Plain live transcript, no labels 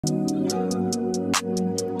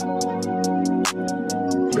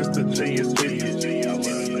Okay,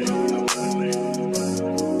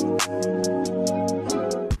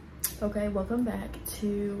 welcome back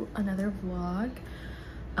to another vlog.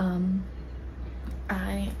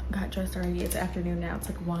 I got dressed already. It's afternoon now. It's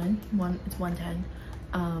like it's 1:10.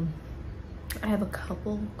 I have a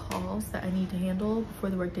couple calls that I need to handle before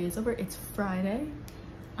the work day is over. It's Friday,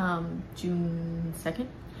 June 2nd.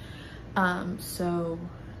 So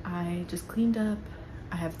I just cleaned up.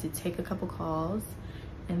 I have to take a couple calls,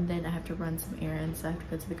 and then I have to run some errands. I have to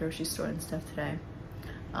go to the grocery store and stuff today.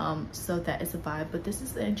 So that is a vibe, but this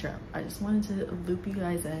is the intro. I just wanted to loop you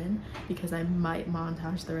guys in because I might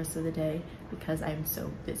montage the rest of the day because I'm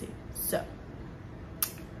so busy. So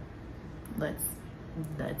let's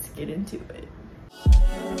get into it.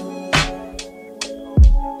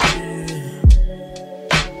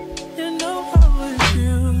 You know how it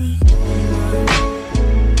feels.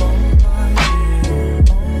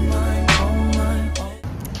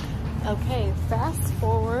 Okay, fast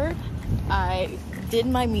forward. I did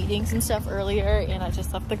my meetings and stuff earlier and I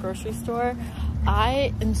just left the grocery store.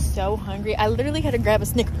 I am so hungry. I literally had to grab a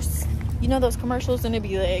Snickers. You know those commercials and it'd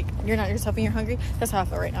be like, you're not yourself and you're hungry? That's how I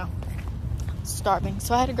feel right now. Starving.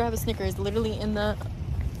 So I had to grab a Snickers literally in the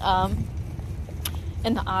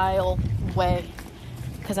aisle way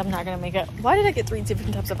because I'm not gonna make it. Why did I get 3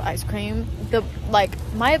 different types of ice cream?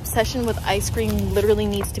 My obsession with ice cream literally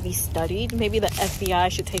needs to be studied. Maybe the FBI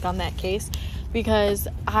should take on that case because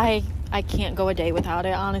I can't go a day without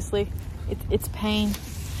it, honestly. It's pain.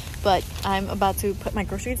 But I'm about to put my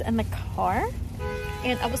groceries in the car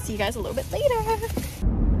and I will see you guys a little bit later.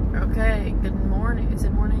 Okay, good morning. Is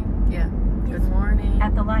it morning? Yeah, good morning.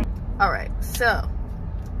 At the light. All right, so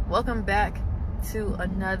welcome back to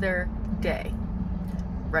another day.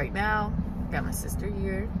 Right now, got my sister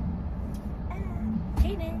here.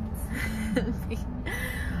 Hey, We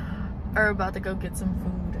are about to go get some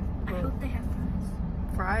food. I hope they have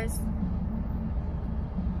fries.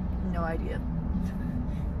 No idea.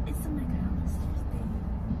 It's some McAllister's thing.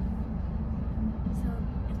 So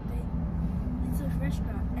it's a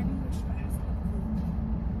restaurant. Every restaurant has food.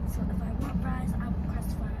 So if I want fries, I will request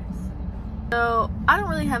fries. So I don't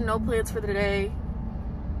really have no plans for the day.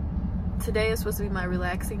 Today is supposed to be my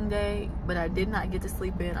relaxing day, but I did not get to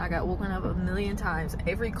sleep in. I got woken up a million times.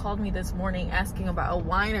 Avery called me this morning asking about a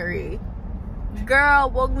winery.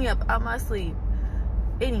 Girl woke me up out my sleep.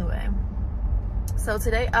 Anyway, so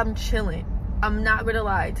today I'm chilling. I'm not gonna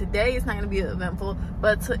lie, today is not gonna be eventful,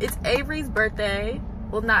 but it's Avery's birthday.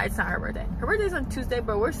 Well, it's not her birthday. Her birthday's on Tuesday,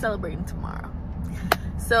 but we're celebrating tomorrow.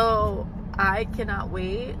 So I cannot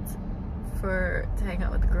wait to hang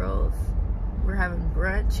out with the girls. We're having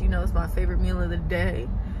brunch. You know, it's my favorite meal of the day.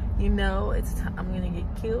 You know, I'm gonna get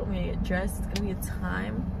cute. I'm gonna get dressed. It's gonna be a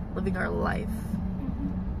time living our life.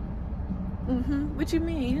 What you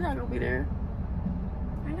mean? You're not gonna be there.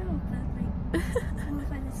 I know, but like, what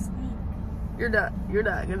if I just sneak? You're not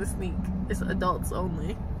gonna sneak. It's adults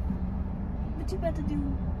only. What you about to do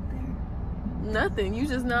there? Nothing. You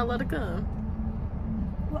just not allowed to come.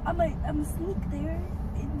 Well, I'm gonna sneak there.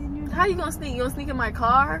 How you gonna sneak? You gonna sneak in my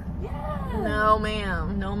car? Yeah. No,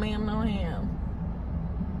 ma'am. No, ma'am. No, ma'am.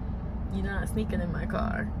 You're not sneaking in my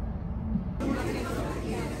car. So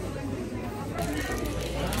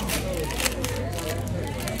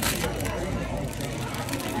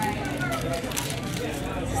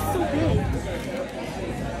big.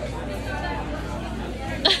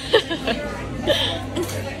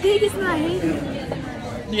 It's big as my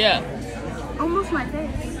head. Yeah. Almost my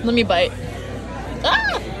face. Let me bite.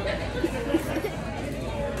 Ah!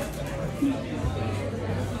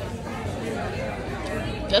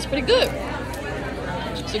 That's pretty good.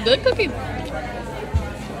 It's a good cookie.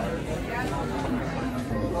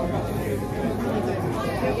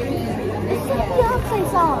 Beyonce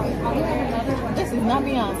song. This is not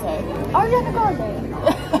Beyonce. Ariana Grande.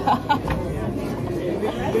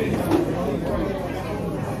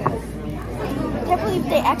 I can't believe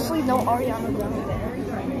they actually know Ariana Grande.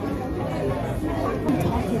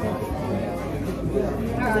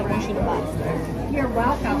 They want you to buy. You're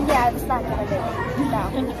welcome. Yeah, it's not gonna do it. No.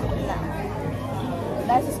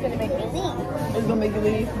 That's just gonna make me leave. It's gonna make you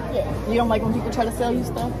leave? Yeah. You don't like when people try to sell you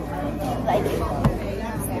stuff? Like,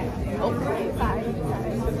 oh, sorry.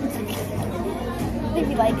 They'd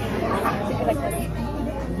be like this.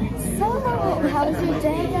 So, how's your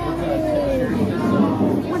day going?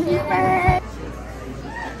 What are you friends?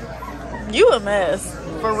 You a mess,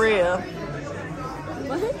 for real.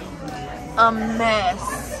 What? A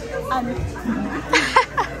mess.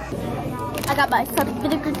 I got my salt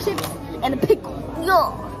vinegar chips and a pickle.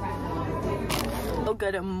 Yo. Oh,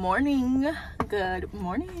 good morning. Good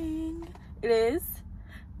morning. It is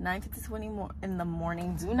 9:50 in the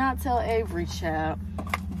morning. Do not tell Avery, chat,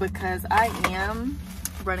 because I am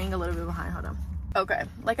running a little bit behind. Hold on. Okay,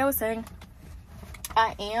 like I was saying,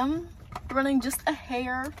 I am running just a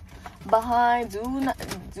hair behind.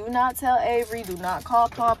 Do not tell Avery. Do not call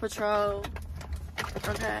Paw Patrol.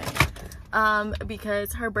 Okay.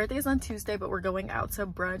 Because her birthday is on Tuesday, but we're going out to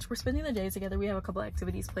brunch. We're spending the day together. We have a couple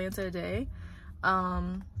activities planned today.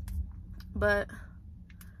 But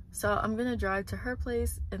so I'm gonna drive to her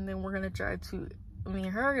place, and then we're gonna drive to, me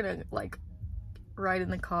and her are gonna like ride in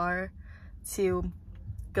the car to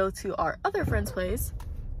go to our other friend's place.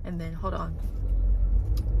 And then hold on,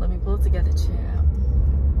 let me pull it together, chat.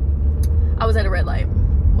 I was at a red light.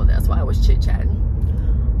 Well, that's why I was chit-chatting.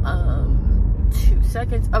 2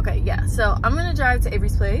 seconds. Okay, yeah, so I'm gonna drive to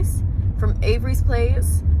Avery's place. From Avery's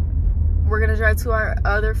place, we're gonna drive to our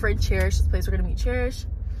other friend Cherish's place. We're gonna meet Cherish,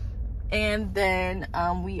 and then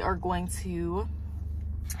we are going to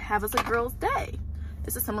have us a girls' day.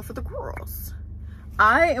 It's a summer for the girls.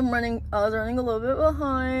 I was running a little bit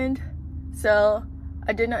behind, so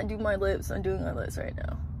I did not do my lips. I'm doing my lips right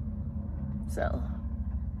now, so,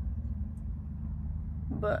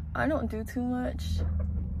 but I don't do too much,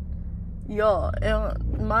 y'all.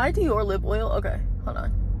 And my Dior lip oil, okay, hold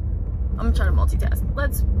on, I'm trying to multitask.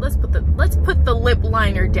 Let's put the lip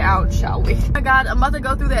liner down, shall we? Oh my god, I'm about to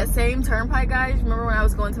go through that same turnpike, guys. Remember when I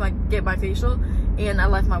was going to get my facial and I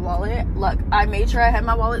left my wallet? Look, I made sure I had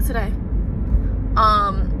my wallet today.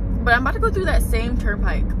 But I'm about to go through that same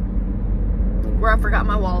turnpike where I forgot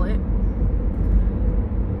my wallet.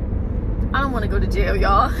 I don't want to go to jail,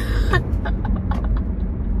 y'all.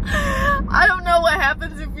 I don't know what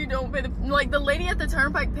happens if you don't pay like, the lady at the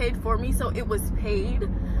turnpike paid for me, so it was paid.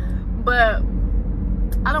 But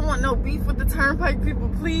I don't want no beef with the turnpike people,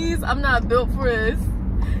 please. I'm not built for this.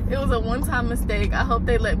 It was a one-time mistake. I hope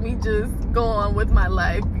they let me just go on with my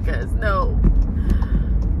life, because no.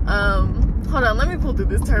 Hold on, let me pull through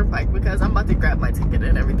this turnpike because I'm about to grab my ticket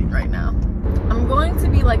and everything right now. I'm going to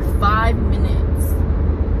be like 5 minutes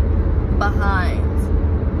behind.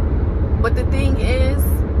 But the thing is,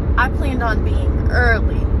 I planned on being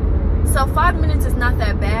early. So 5 minutes is not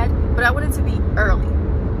that bad, but I wanted to be early.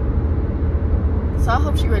 So I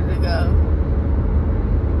hope she's ready to go.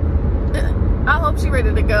 I hope she's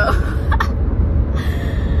ready to go.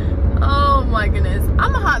 Oh my goodness.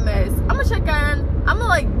 I'm a hot mess. I'm gonna check in. I'm gonna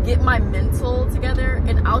like get my mental together,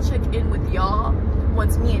 and I'll check in with y'all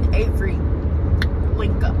once me and Avery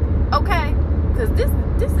link up. Okay? Cause this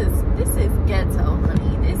is ghetto,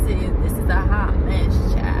 honey. This is a hot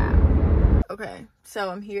mess, child. Okay,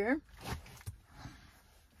 so I'm here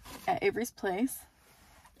at Avery's place,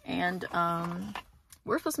 and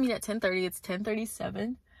we're supposed to meet at 10:30. It's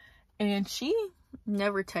 10:37, and she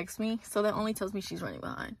never texts me, so that only tells me she's running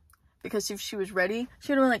behind. Because if she was ready,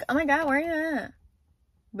 she would have been like, oh my god, where are you at?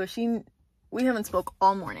 But we haven't spoke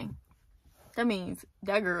all morning. That means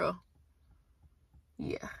that girl,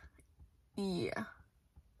 yeah.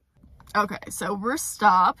 Okay, so we're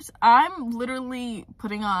stopped. I'm literally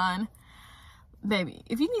putting on, baby,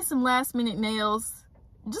 if you need some last minute nails,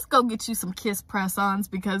 just go get you some Kiss press-ons,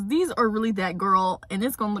 because these are really that girl, and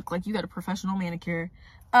it's gonna look like you got a professional manicure.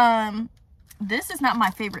 This is not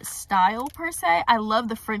my favorite style per se. I love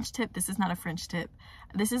the French tip. This is not a French tip.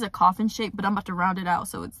 This is a coffin shape, but I'm about to round it out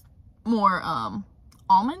so it's more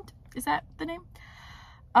almond. Is that the name?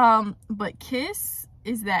 But Kiss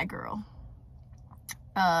is that girl.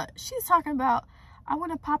 She's talking about, I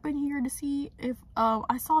want to pop in here to see if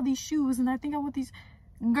I saw these shoes, and I think I want these.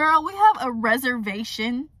 Girl, we have a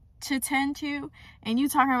reservation to tend to, and you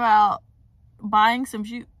talking about buying some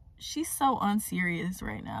shoes. She's so unserious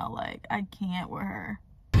right now. Like, I can't with her.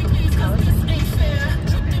 You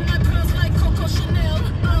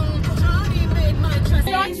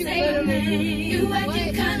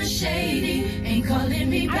acting kind of shady, ain't calling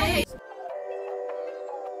me babe.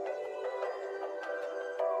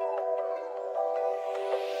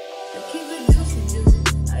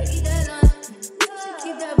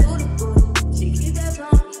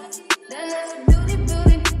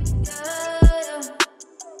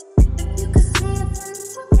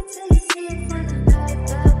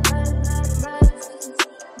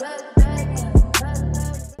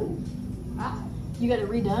 You got it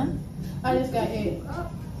redone? I just got it.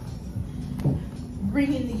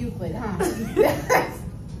 Bring in the Euclid, huh?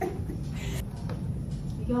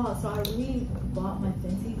 Y'all, so I bought my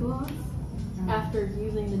Fenty gloss after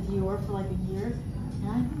using the Dior for like a year, and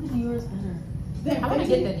I think the Dior is better. I want to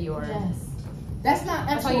get the Dior. Yes. That's not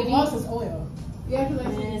actual gloss, it's oil. Yeah, because I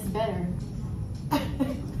mean, it's better.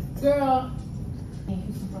 Girl. I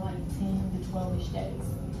use it for like 10 to 12-ish days.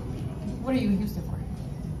 What are you used to for?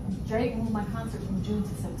 Drake moved my concert from June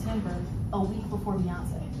to September, a week before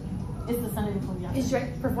Beyonce. It's the Sunday before Beyonce. Is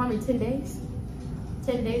Drake performing 10 days?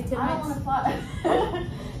 10 days, 10 nights? I don't want to fly.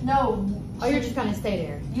 No. Oh, you're just gonna stay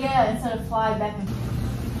there? Yeah, instead of fly back and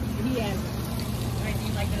He has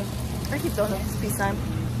anything like this. I keep throwing up this peace sign.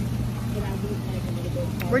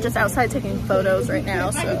 We're just outside taking photos right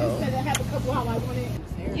now, so.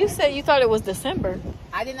 You said you thought it was December.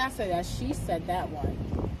 I did not say that. She said that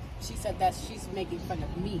one. She said that she's making fun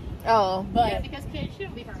of me. Oh. But Yeah, because kids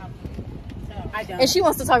shouldn't leave her house. So. I don't. And she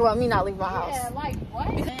wants to talk about me not leaving my house. Yeah, like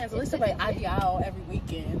what? Because at least like I be out every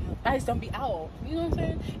weekend. I just don't be out. You know what I'm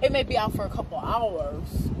saying? It may be out for a couple hours,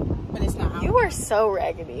 but it's not out. You are so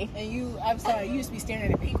raggedy. And you, I'm sorry, you used to be staring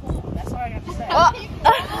at a pink hole. That's all I got to say.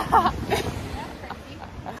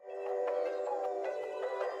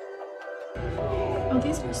 Oh,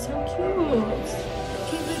 these are so cute.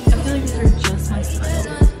 I feel like these are just my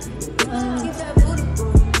style.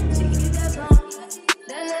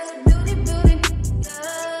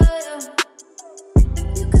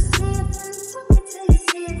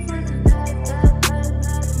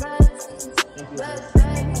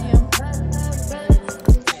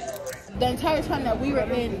 The entire time that we were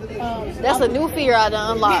in, That's a new fear I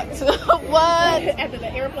done unlocked. What? after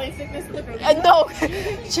the airplane sickness, literally. No,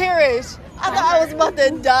 Cherish. I thought I was about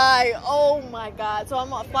to die. Oh my God. So I'm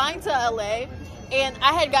flying to LA and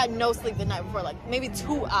I had gotten no sleep the night before, like maybe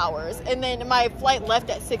 2 hours. And then my flight left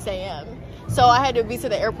at 6 a.m. So I had to be to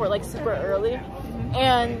the airport like super early.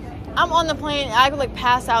 And I'm on the plane. I could like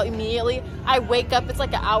pass out immediately. I wake up. It's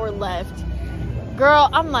like an hour left. Girl,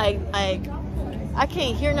 I'm like, I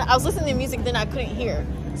can't hear. I was listening to music, then I couldn't hear.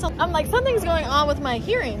 So I'm like, something's going on with my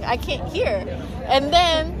hearing. I can't hear. And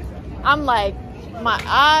then I'm like, my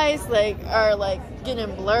eyes like are like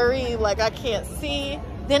getting blurry, like I can't see.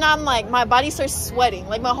 Then I'm like, my body starts sweating,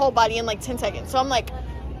 like my whole body in like 10 seconds. So I'm like,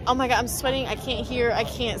 oh my God, I'm sweating. I can't hear. I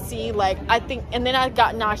can't see. Like I think, and then I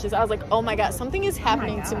got nauseous. I was like, oh my God, something is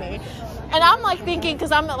happening to me. And I'm like thinking,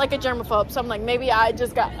 because I'm like a germaphobe, so I'm like, maybe I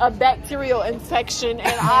just got a bacterial infection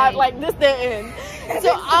and I like this didn't.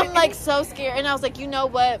 So I'm like so scared. And I was like, you know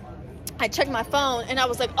what? I checked my phone and I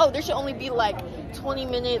was like, oh, there should only be like 20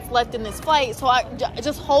 minutes left in this flight. So I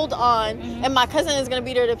just hold on and my cousin is going to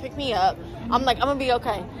be there to pick me up. I'm like, I'm going to be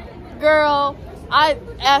okay. Girl, I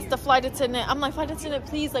asked the flight attendant, I'm like, flight attendant,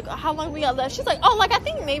 please, like, how long we got left? She's like, oh, like, I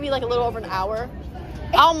think maybe like a little over an hour.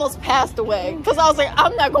 I almost passed away because I was like,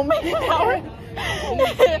 I'm not going to make an hour.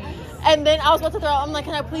 And then I was about to throw out, I'm like,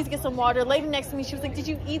 can I please get some water? Lady next to me, she was like, did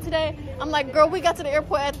you eat today? I'm like, girl, we got to the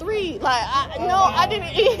airport at 3. Like, I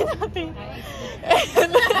didn't eat nothing.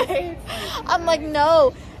 And then, I'm like,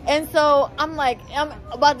 no. And so I'm like, I'm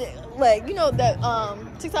about to, like, you know that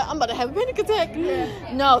TikTok, I'm about to have a panic attack. Yeah.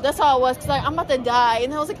 No, that's how it was. Cause like, I'm about to die.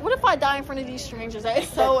 And I was like, what if I die in front of these strangers? That is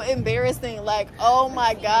so embarrassing. Like, oh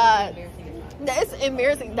my God. That's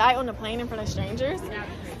embarrassing. Die on the plane in front of strangers.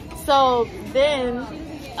 So then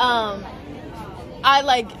I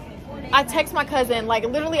text my cousin, like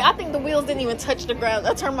literally I think the wheels didn't even touch the ground.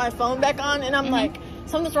 I turned my phone back on and I'm like,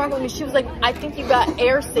 something's wrong with me. She was like, I think you got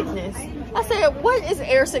air sickness. I said, what is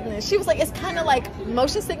air sickness? She was like, it's kind of like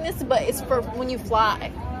motion sickness, but it's for when you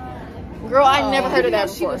fly. Girl, I never heard of that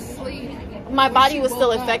before. My body was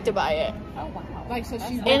still affected by it. Like, so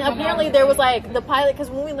she and apparently there was like the pilot, because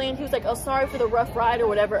when we landed he was like, oh, sorry for the rough ride or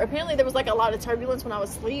whatever. Apparently there was like a lot of turbulence when I was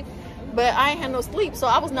asleep, but I ain't had no sleep, so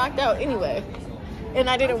I was knocked out anyway and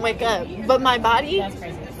I didn't wake up, but my body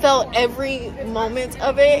felt every moment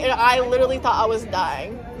of it and I literally thought I was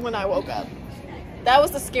dying when I woke up. That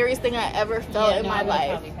was the scariest thing I ever felt in my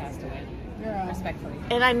life. Yeah. Respectfully.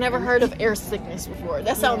 And I never heard of air sickness before.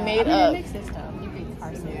 That sound made up.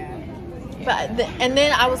 But and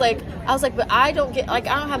then I was like, but I don't get, like,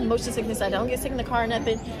 I don't have motion sickness. I don't get sick in the car or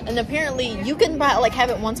nothing. And apparently you can like have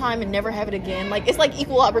it one time and never have it again. Like, it's like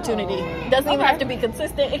equal opportunity. It doesn't even have to be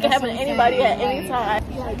consistent. It can happen to anybody at any time.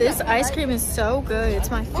 This ice cream is so good. It's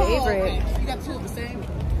my favorite. Oh, okay. You got two of the same.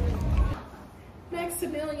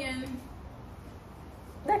 Maximilian.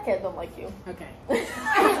 That cat don't like you. Okay. What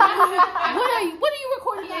are you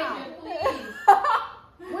recording now?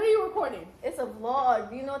 What are you recording? It's a vlog.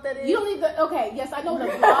 Do you know what that is? You don't need the. Okay, yes, I know what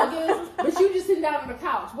a vlog is, but you just sitting down on the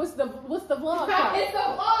couch. What's the vlog? It's a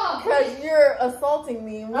vlog. Because you're assaulting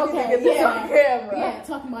me. We need to get this on camera. Yeah,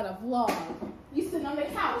 talking about a vlog. You sitting on the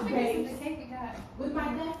couch, babe. The cake we got With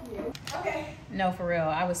my nephew. Okay. No, for real.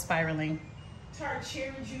 I was spiraling. Tart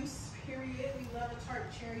cherry juice. Period. We love a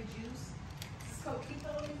tart cherry juice. Is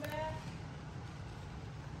Coquito in that?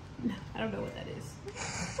 No, I don't know what that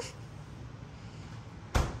is.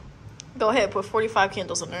 Go ahead, put 45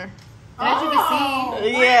 candles in there. As you can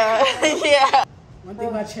see, Yeah, yeah. One thing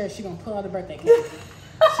about Cherry, she gonna pull out a birthday cake.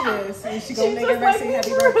 She is. And she gonna make everybody sing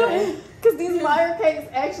happy birthday. Because these Meyer cakes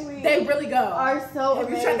actually They really go. are so If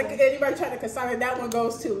amazing. anybody trying to consign it, that one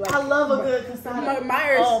goes too. Like, I love a good cassava.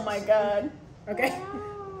 Myers. Oh my god. Okay.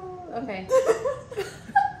 Okay.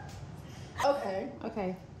 Okay.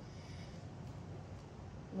 Okay.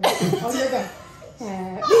 Oh, you're good.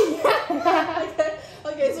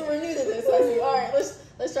 Okay, so we're new to this. I see. All right,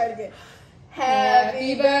 let's try it again.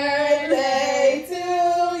 Happy birthday to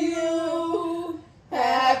you.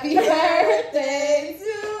 Happy birthday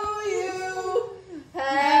to you.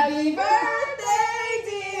 Happy birthday,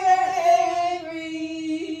 dear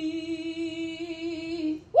Avery.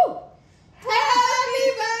 Woo! Happy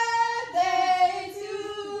birthday to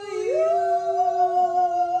you.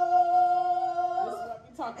 This is what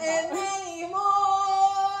we talking And about. many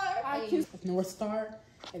more. I choose North Star,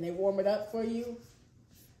 and they warm it up for you.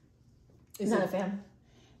 Not a fan.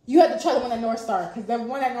 You had to try the one at North Star, because the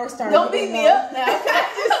one at North Star. Don't beat me up now.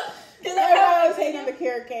 Everybody was hating on the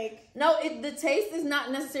carrot cake. No, the taste is not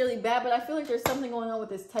necessarily bad, but I feel like there's something going on with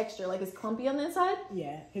this texture. Like it's clumpy on the inside.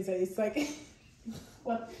 Yeah, it's like.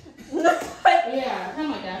 What? Yeah,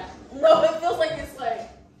 something like that. No, it feels like it's like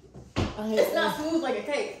it's not smooth like a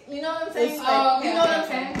cake. You know what I'm saying? It's- Like, you know what I'm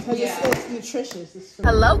saying? Because it's nutritious. It's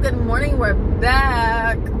Hello, good morning. We're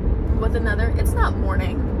back with another. It's not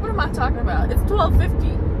morning. What am I talking about? It's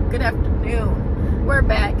 12:50. Good afternoon. We're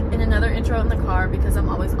back in another intro in the car because I'm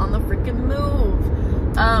always on the freaking move.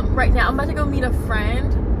 Right now, I'm about to go meet a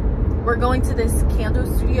friend. We're going to this candle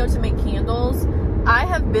studio to make candles. I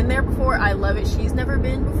have been there before. I love it. She's never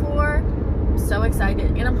been before. I'm so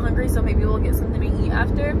excited. And I'm hungry, so maybe we'll get something to eat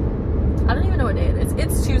after. I don't even know what day it is.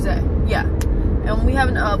 It's Tuesday. Yeah. And we have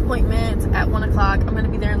an appointment at 1 o'clock. I'm going to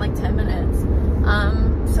be there in like 10 minutes.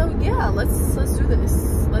 So yeah, let's do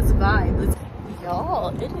this. Let's vibe. Y'all,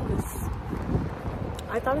 it is.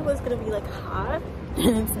 I thought it was gonna be like hot,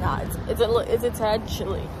 and it's not. It's a tad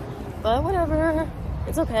chilly, but whatever.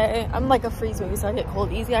 It's okay. I'm like a freeze baby, so I get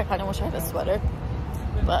cold easy. I kind of wish I had a sweater,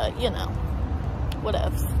 but you know,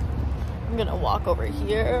 whatevs. I'm gonna walk over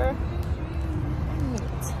here, meet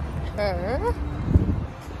her.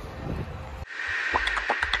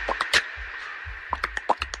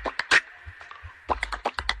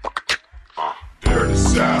 Dirty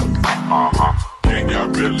South, can y'all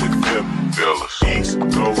really feel us? East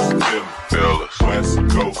Coast feel us, West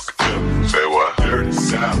Coast feel us. Say what? Dirty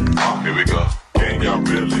South, here we go. Can y'all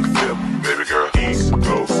really feel me? Baby girl, East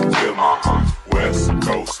Coast feel West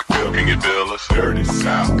Coast feel. Can you feel us? Dirty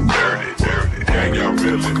South, dirty. Can y'all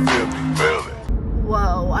really feel me? Feel it.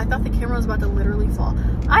 Whoa, I thought the camera was about to literally fall.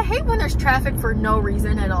 I hate when there's traffic for no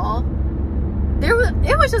reason at all.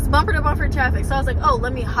 It was just bumper to bumper traffic, so I was like, oh,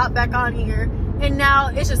 let me hop back on here, and now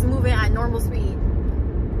it's just moving at normal speed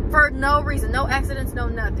for no reason, no accidents, no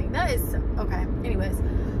nothing. That is okay. Anyways,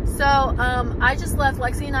 so I just left.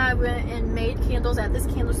 Lexi and I went and made candles at this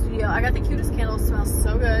candle studio. I got the cutest candles, smells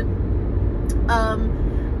so good.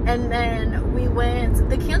 And then we went.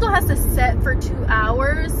 The candle has to set for 2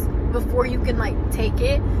 hours before you can like take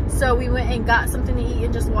it, so we went and got something to eat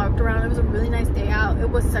and just walked around. It was a really nice day out. It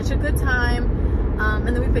was such a good time. And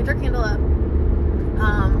then we picked our candle up.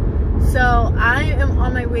 So I am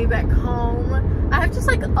on my way back home. I have just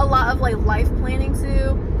like a lot of like life planning to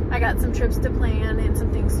do. I got some trips to plan and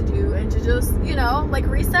some things to do, and to just, you know, like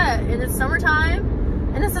reset. And it's summertime,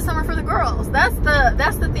 and it's the summer for the girls. That's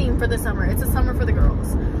the theme for the summer. It's a summer for the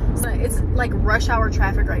girls. So it's like rush hour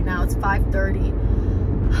traffic right now. It's 5:30.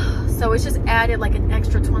 So it's just added like an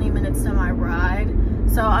extra 20 minutes to my ride.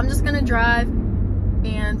 So I'm just gonna drive,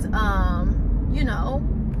 and you know,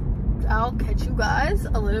 I'll catch you guys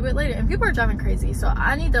a little bit later. And people are driving crazy, so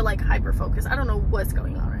I need to like hyper focus. I don't know what's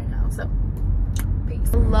going on right now. So peace.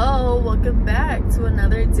 Hello, welcome back to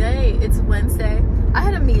another day. It's Wednesday. I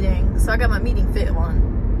had a meeting, so I got my meeting fit on,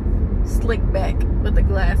 slick back with the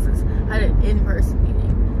glasses. I had an in-person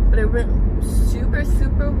meeting, but it went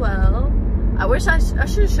super well. I wish I should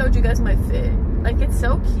have showed you guys my fit. Like, it's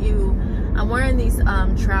so cute. I'm wearing these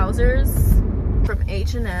trousers from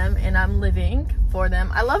H&M, and I'm living for them.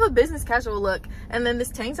 I love a business casual look. And then this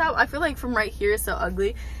tank top, I feel like from right here is so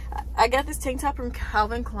ugly. I got this tank top from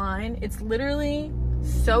Calvin Klein. It's literally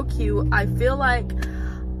so cute. I feel like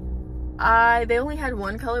they only had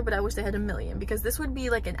one color, but I wish they had a million, because this would be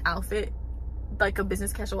like an outfit, like a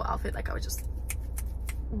business casual outfit, like I would just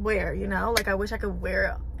wear, you know? Like I wish I could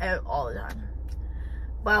wear it all the time,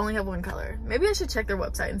 but I only have one color. Maybe I should check their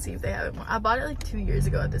website and see if they have it more. I bought it like 2 years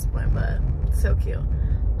ago at this point, but it's so cute.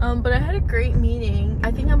 But I had a great meeting.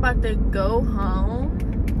 I think I'm about to go home.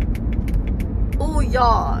 Oh,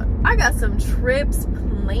 y'all, I got some trips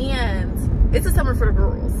planned. It's a summer for the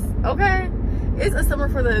girls, okay? It's a summer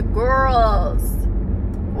for the girls.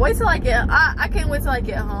 Wait till I can't wait till I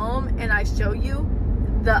get home and I show you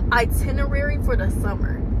the itinerary for the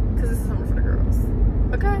summer, because it's a summer for the girls,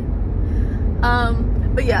 okay?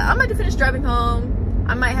 But yeah, I'm about to finish driving home.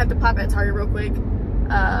 I might have to pop at Target real quick,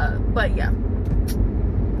 but yeah,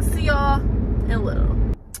 see y'all in a little.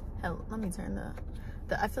 Hell, let me turn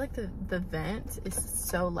I feel like the vent is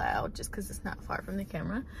so loud just because it's not far from the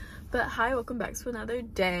camera. But hi, welcome back to another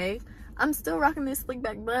day. I'm still rocking this slick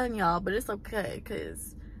back bun, y'all, but it's okay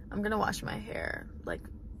because I'm gonna wash my hair like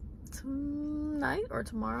tonight or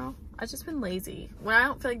tomorrow. I've just been lazy. When I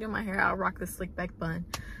don't feel like doing my hair, I'll rock this slick back bun.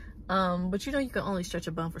 But you know, you can only stretch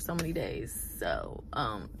a bun for so many days, so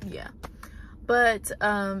yeah. But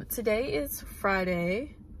today is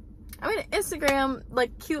Friday. I made an Instagram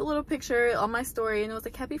like cute little picture on my story and it was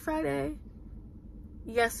like happy Friday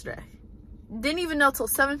yesterday. Didn't even know till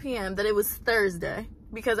 7 p.m. that it was Thursday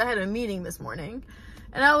because I had a meeting this morning.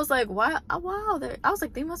 And I was like, wow, I was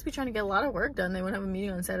like, they must be trying to get a lot of work done. They wouldn't have a meeting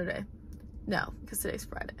on Saturday. No, because today's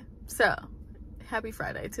Friday. So happy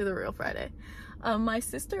Friday to the real Friday. My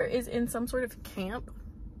sister is in some sort of camp.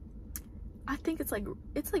 I think it's like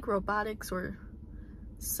robotics or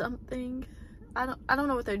something. I don't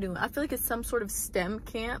know what they're doing. I feel like it's some sort of STEM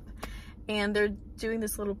camp and they're doing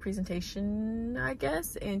this little presentation, I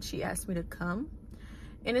guess, and she asked me to come.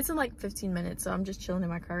 And it's in like 15 minutes, so I'm just chilling in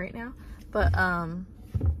my car right now. But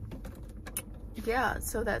yeah,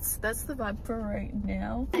 so that's the vibe for right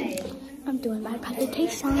now. I'm doing my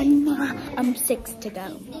presentation. I'm 6 to go.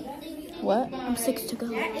 What? I'm 6 to go.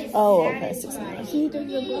 Oh, okay, 6 to go. See,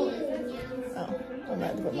 there's a board. Oh, I'm gonna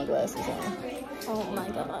have to put my glasses on. Oh my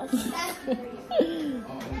gosh.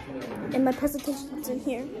 And my presentation's in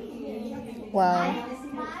here. Wow.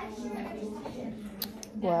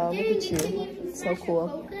 Wow, look at you. So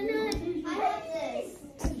cool.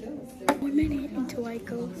 1 minute until I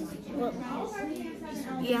go. Well,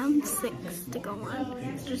 yeah, I'm 6 to go on.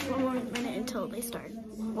 It's just 1 more minute until they start.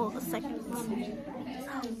 Well, the seconds.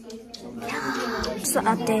 Just an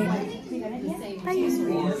update.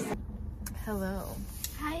 Bye. Hello.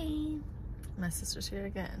 Hi. My sister's here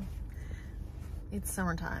again. It's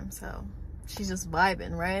summertime, so she's just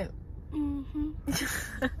vibing, right? Mm-hmm.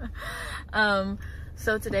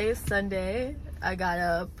 So today is Sunday. I got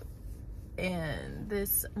up and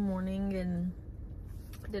this morning and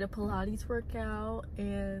did a Pilates workout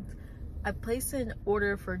and I placed an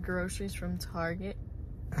order for groceries from Target.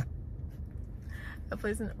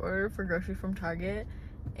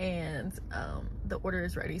 And the order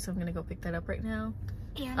is ready, so I'm gonna go pick that up right now.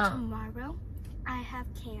 And tomorrow I have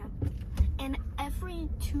camp, and every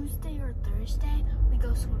Tuesday or Thursday we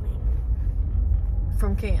go swimming.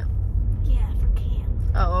 From camp? Yeah, for camp.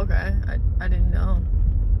 Oh, okay. I didn't know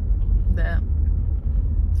that.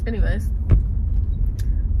 Anyways,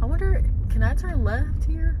 I wonder, can I turn left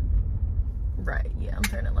here? Right, yeah, I'm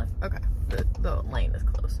turning left. Okay, the lane is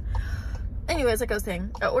closed. Anyways, like I was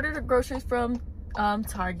saying, I ordered the groceries from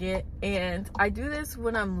Target, and I do this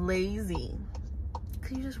when I'm lazy.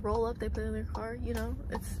 Cause you just roll up, they put it in their car, you know,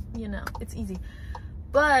 it's easy.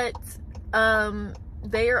 But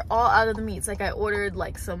they are all out of the meats. Like I ordered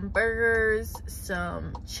like some burgers,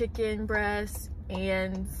 some chicken breasts,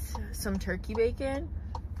 and some turkey bacon,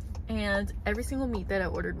 and every single meat that I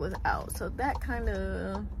ordered was out. So that kind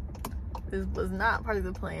of was not part of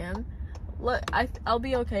the plan. Look, I'll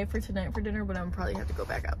be okay for tonight for dinner, but I'm probably have to go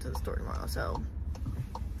back out to the store tomorrow, so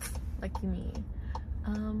lucky me.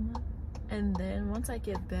 And then once I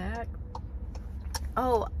get back,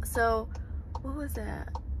 oh, so what was that?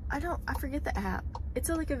 I forget the app. It's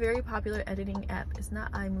like a very popular editing app. It's not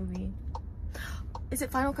iMovie. Is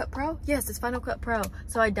it Final Cut Pro? Yes, it's Final Cut Pro.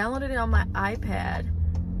 So I downloaded it on my iPad,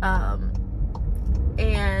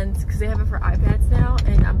 and because they have it for iPads now,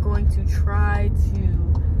 and I'm going to try to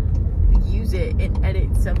use it and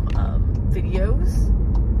edit some videos.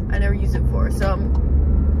 I never used it before, so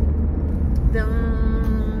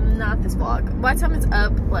not this vlog. By the time it's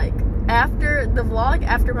up, like after the vlog,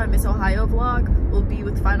 after my Miss Ohio vlog, will be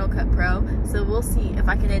with Final Cut Pro. So we'll see if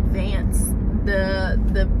I can advance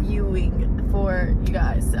the viewing for you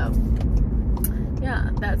guys. So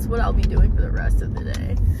yeah, that's what I'll be doing for the rest of the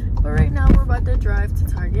day. But right now we're about to drive to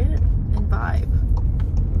Target and vibe.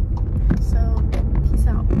 So peace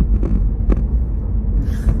out.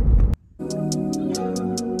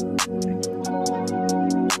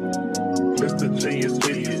 Mr. G is